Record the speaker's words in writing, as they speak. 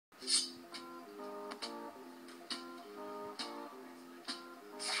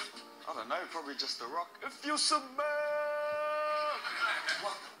probably just a rock. If you submit,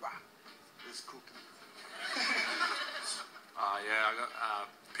 what the rock is cooking? Yeah, I got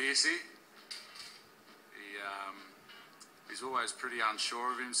Piercy. He's always pretty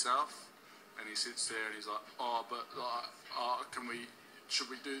unsure of himself, and he sits there and he's like, oh, but like, should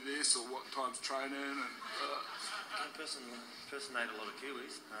we do this, or what time's training? And I can impersonate a lot of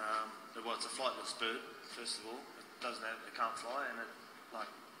Kiwis. Well, it's a flightless bird, first of all. It can't fly, and it like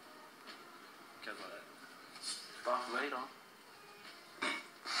goes like that. Darth Vader.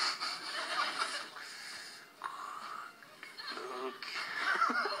 Look.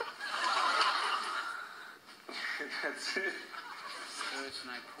 That's it.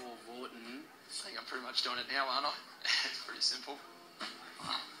 Impersonate Paul Vorton. I think I'm pretty much doing it now, aren't I? It's pretty simple.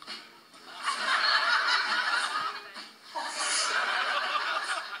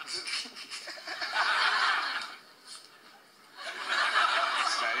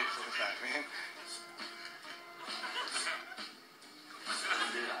 Straight for the fact, man.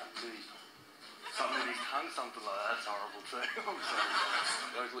 Something he hung something like that's horrible too. I'm sorry.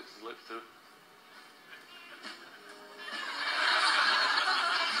 He always licks his lips too.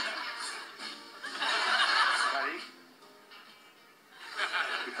 Ready?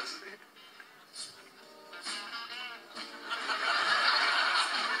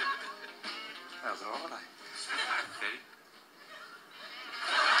 That was alright, eh? Ready?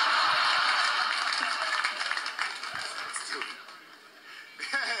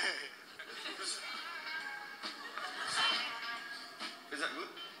 Is that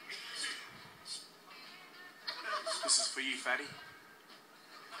good? This is for you, fatty.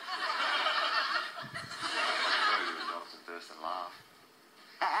 Very good results and burst and laugh.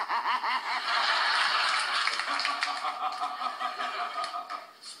 I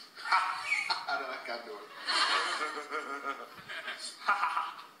can't do it.